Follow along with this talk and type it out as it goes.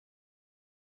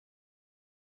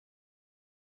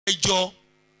ẹjọ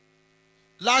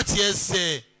láti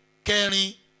ẹsẹ̀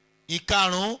kẹrin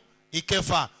ìkarùn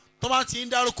ìkẹfà tó bá ti ń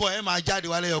dárúkọ ẹ máa jáde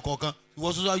wálé ọ̀kọ̀ọ̀kan ìwọ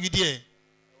tó wájú díẹ̀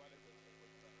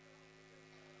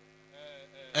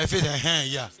ẹ fi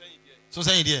yà tó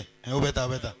sẹ́yìn díẹ̀ ó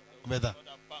bẹ́tà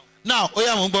now ó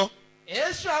yá mò ń gbọ́.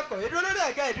 èso akọ̀wé dúró lórí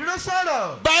ẹ̀ka ìdúró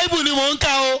sọ̀rọ̀. báíbù ni mò ń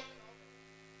kà o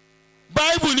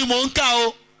báíbù ni mò ń kà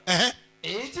o.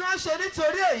 èyí tí wọ́n ṣe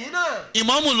nítorí èyí náà.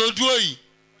 ìmáàmù ló dúró yìí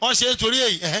wọ́n ṣe nítorí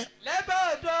èyí.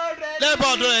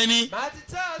 lẹ́bàá ọ̀dọ̀ rẹ ni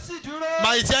Màtítíà sì dúró.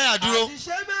 Màtítíà dúró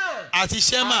àti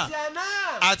Ṣẹ́mà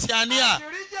àti Àníà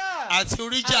àti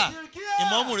Oríjà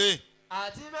ìmáàmù rẹ̀.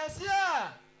 àti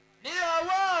Mẹ́síà ní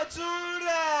ọwọ́ ọ̀tún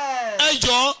rẹ̀. ẹ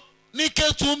jọ̀ọ́ ní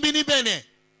Kétu ń bí ní Benin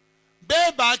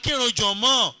bẹ́ẹ̀ bá kírun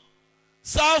jọ̀mọ́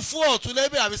sáfù ọ̀tún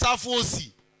lẹ́bẹ̀ àbí sáfù òsì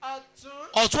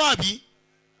ọ̀tún àbí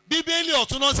bíbélì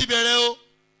ọ̀tún náà ti bẹ̀rẹ̀ o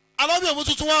alábí òmù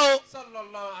tuntun wá o.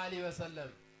 Sallallahu alayhi wa sallam.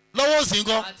 lọ́wọ́ òsì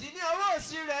ńkọ́. àti ní ọwọ́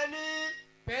òsì rẹ̀ ní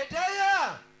Pèdéyà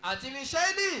àti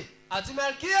Míṣẹ́lì àti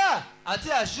Malkiya àti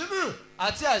Àṣùmù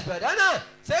àti Àṣbàdánà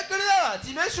Sékíríà àti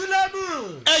Mẹ́ṣúlámù.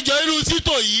 ẹ jọ̀ọ́ irú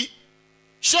títò yìí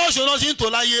ṣọ́ọ̀ṣì náà ti ń tò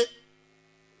láyé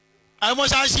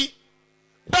àìmọ́ṣáṣí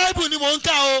báìbù ni mò ń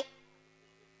kà o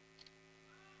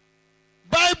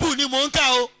báìbù ni mò ń kà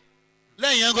o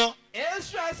lẹ́yìn yẹn gan.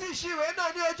 èṣù àti ìṣìwé náà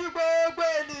ní ojú gbogbo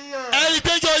ènìyàn. ẹni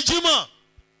péjọ jímọ̀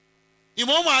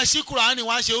ìmáàmù àṣí Kùránì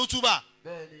wá ṣe útúbà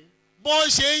bọ́n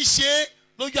ṣe ń ṣe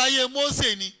lójú ayé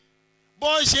Mósè ni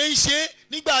bọ́n ṣe ń ṣe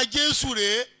nígbà Jésù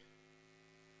rèé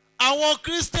àwọn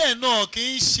Kírísítẹ̀ náà kì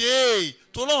í ṣe é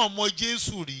tó lọ́wọ́ mọ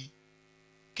Jésù rí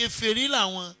kèfèrí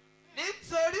làwọn.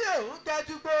 nítorí òun ga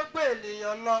jù gbogbo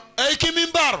ènìyàn lọ. èyí kí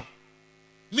mímbàr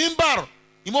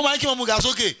ìmọ̀ máa ń kí wọn mú ga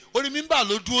sókè orí mímbàr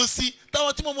ló dúró sí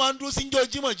táwọn tí mo máa ń dúró sí ń jọ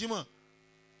jímọ̀jímọ̀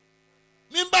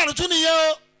mímbàr tún nìyẹn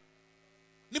o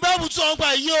ní báyìí tún àwọn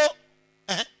pa èyí o.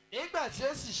 nígbà tí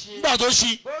ó sì ṣí. nígbà tó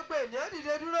ṣí. gbogbo ènìyàn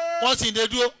dìde dúró. wọ́n sì dìde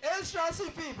dúró. Éṣra sì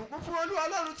fi ìbùkún fún Olúwa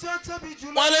Ọlọ́run tí ó tóbi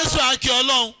jùlọ. wọ́n lè sọ àkè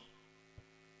Ọlọ́run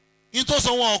ní tó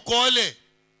sọ wọn ọ̀kọ́ ọ̀lẹ̀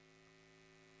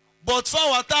but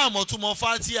fáwọn tá àmọ̀ tún mọ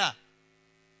Fatia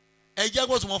ẹ jẹ́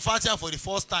kó tún mọ Fatia for the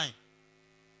first time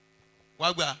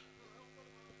wá gbà.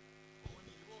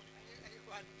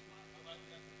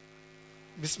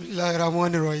 bisimilahi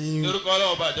rahman rahim. lórúkọ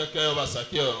Ọlọ́run ọba àjọkẹ́ ọba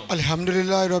sàkíọ̀ ọ̀run.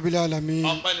 alihamdulilayi rabil alamin.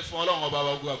 ọpẹ́ ni fún Ọlọ́run ọba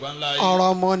gbogbo àgbáńlá yìí.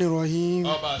 arahman rahim.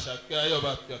 ọba àṣàkẹ́ ayé ọba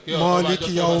àjọkẹ́ ọba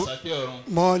sàkíọ̀ ọ̀run.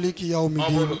 mọ́líkì yaumidin.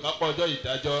 ọba olùkápọ̀ ọjọ́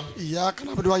ìdájọ́. iyyaka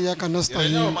na'budu wa iyyaka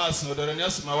nasta'in. ìrẹ́lẹ́ ò máa sìn òdòdó ní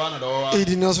ẹ̀sìn máa wà lọ́wọ́ wa.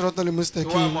 ihdina siratal tó wà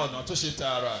mustaqim. mọ̀ ọ̀nà tó ṣe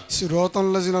tààrà. siratal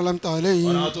lazina an'amta alayhim.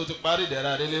 ọ̀nà tó ti parí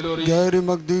ìdẹ̀ra rẹ lé lórí. ghayril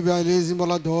maghdubi alayhim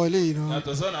waladdallin.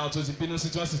 yàtọ̀ sọ́nà àwọn tó ti bínú sí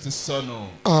tí wọ́n sì ti sọnù.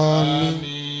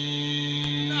 àmín.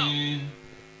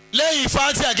 lẹ́yìn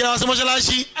Fatia kí ni wọ́n ṣe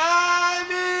mọ́ṣáláṣí.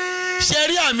 àmín. ṣe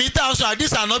rí àmì tá a sọ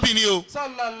àdìsí ànábì ni o.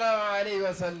 Sallallahu alayhi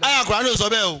wa sallam. àyá Kùránì ò sọ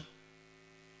bẹ́ẹ̀ o.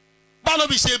 báwo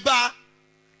bí ṣe bá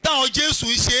táwọn Jésù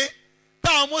ń ṣe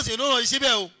táwọn Mósè ló ràn ṣe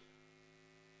bẹ́ẹ̀ o.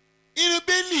 inú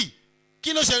bẹ́ẹ̀lì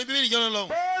kí ló ṣe ní bíbélì jọ́nà lọ.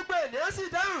 gbogbo ènìyàn sì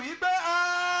dáhùn wípé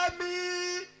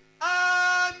àmín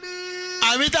àmín.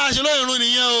 àmì tá a ṣe lóyún irun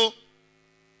nìyẹn o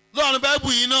lọ́run Báíbù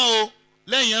yìí náà o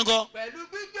lẹ́yìn yẹn kọ́. pẹ̀lú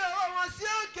gbígbé ọwọ́ wọn sí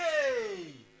òkè.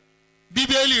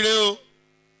 bíbélì rẹ o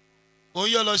òun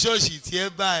yọ lọ ṣọ́ọ̀ṣì tí ẹ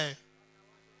bá ẹ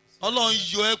Ọlọ́run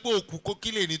yọ ẹ pé òkú kó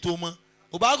kílè ní tó mọ́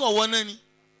ò bá kàn wọ́n náà ni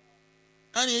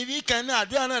káni ibi kan náà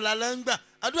àdúrà náà lálẹ́ ń gbà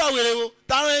àdúrà wèrè wo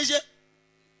táwọn ẹ ṣe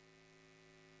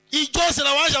ìjọsìn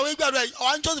làwọn aṣàwọ̀ ìgbàdúrà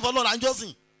àwọn àjọsìn fọlọ́run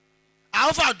àjọsìn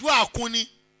àwọn fàdúrà kún ni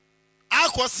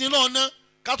àkọsìn náà ná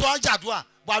kátó àjàdúrà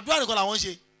bọ̀ àdúrà nìkan làwọn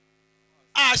ṣe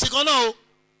àṣekàn náà o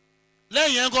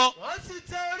lẹ́yìn yẹn kọ́. wọ́n sì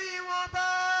tẹ orí wọn bá.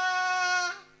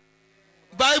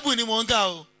 Báíbù ni mò ń kà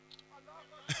o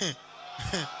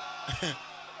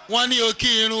wọ́n ní o kí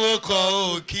irun o kọ̀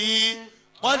o kí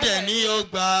wọ́n dẹ̀ ní o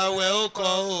gbà àwẹ̀ o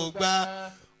kọ̀ o gbà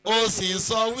o sì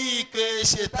sọ wípé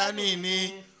ṣètánì ni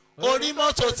orí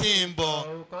mọ́tò tí ń bọ̀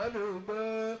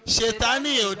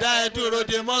ṣètánì ò dá ẹ dúró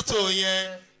de mọ́tò yẹn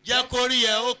jẹ́ kó rí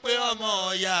ẹ ó pé ọmọ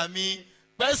ọ̀yà mi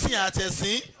pẹ́sìn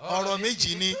àtẹ̀sìn ọ̀rọ̀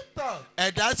méjì ni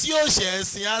ẹ̀dá tí ó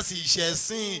ṣẹ̀sìn á sì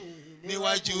ṣẹ̀sìn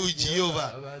níwájú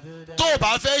Jehovah tó o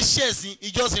bá fẹ́ ṣẹ̀sìn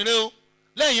ìjọsìn rẹ o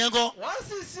lẹ́yìn yẹn gan. wọ́n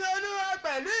sì sin Olúwa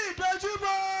pẹ̀lú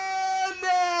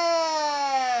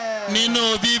ìdojúbolẹ̀. nínú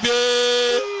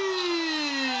Bíbélì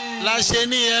láṣẹ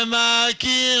ní ẹ máa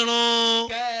kírun.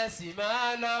 kẹ̀sì máa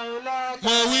lọ́run lọ́kàn.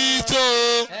 mo wí tó.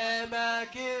 ẹ máa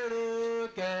kírun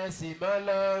kẹ̀sì máa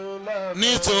lọ́run lọ́kàn.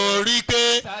 nítorí pé.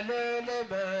 ta ló lè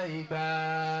mọ ìgbà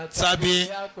tàbí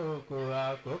àkókò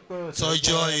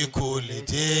tọ́jọ́ ikú lè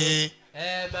dé. ẹ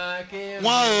máa kírun.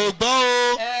 wọn ò gbọ́ o.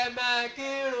 ẹ máa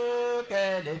kírun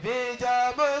kẹ̀lẹ́ bí jọ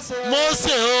Mósè.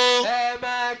 Mósè o. ẹ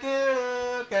máa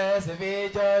kírun kẹ̀lẹ́. láti fi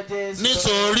jọ Jésù.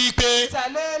 nítorí pé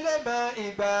Ìsàlẹ̀ lè mọ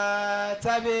ìgbà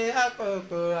tàbí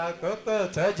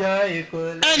àkókò tọ́jọ́ ikú.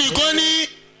 ẹnìkan ní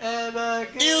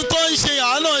ihun tó ń ṣe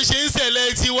àwọn náà ṣe ń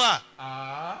ṣẹlẹ̀ tiwa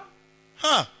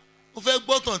mo fẹ́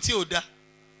gbọ́tàn tí ò da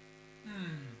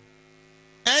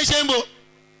ẹ ń ṣe ń bo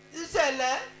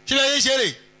ìṣẹ̀lẹ̀. ṣe lè yé ṣe rè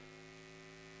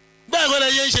bẹ́ẹ̀ kọ́ lè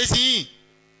yé ṣe sí yìí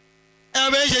ẹ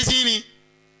bẹ́ẹ̀ ṣe sí ni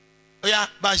ó yá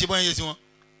bá a ṣe bọ́ yẹn ṣe sí wọn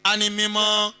a ní mímọ́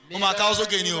ó máa káwọ́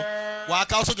sókè ni o wà á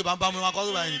káwọ́ sókè bá ń bá mi máa káwọ́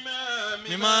sókè báyìí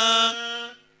mímọ́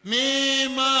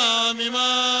mímọ́ mímọ́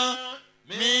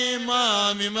mímọ́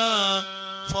mímọ́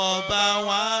fọba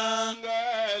wá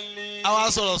àwa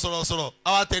sọ̀rọ̀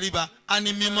àwa tẹríba a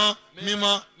ní mímọ́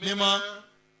mímọ́ mímọ́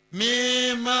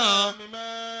mímọ́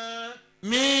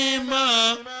mímọ́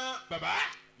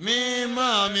mímọ́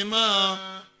mímọ́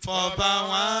fọba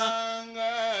wá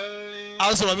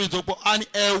a sọ̀rọ̀ mi tó pọ̀ a ní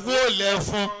ẹ̀wọ́ lẹ̀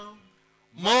fún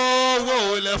mo wò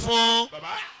lẹ̀ fún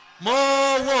mo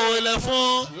wò lẹ̀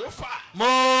fún mo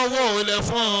wò lẹ̀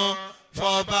fún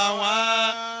fọba wá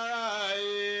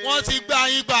wọ́n ti gbá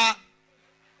yín pa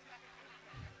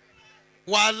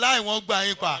wàláì wọ́n gbá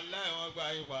yín pa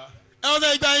ẹ̀wọ́n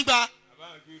tẹ́ gbá yín pa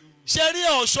ṣe rí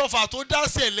ọ̀ṣọ́fà tó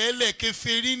dásẹ̀ lẹ́lẹ̀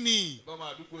kèfèrí ni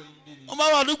ọmọ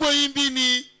àwọn àdúgbò yín bí ni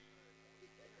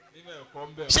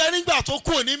ṣe nígbà tó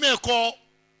kù ní mẹ́kọ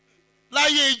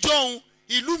láyé ìjọ́un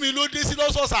ìlú mi ló dé sí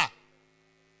lọ́sọ̀ọ̀sà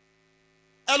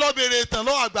ẹ lọ bèrè ìtàn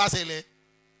lọ́wọ́ àgbà ṣẹlẹ̀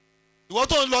ìwọ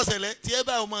tó ń lọ ṣẹlẹ̀ tí ẹ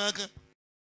bá ọmọ kan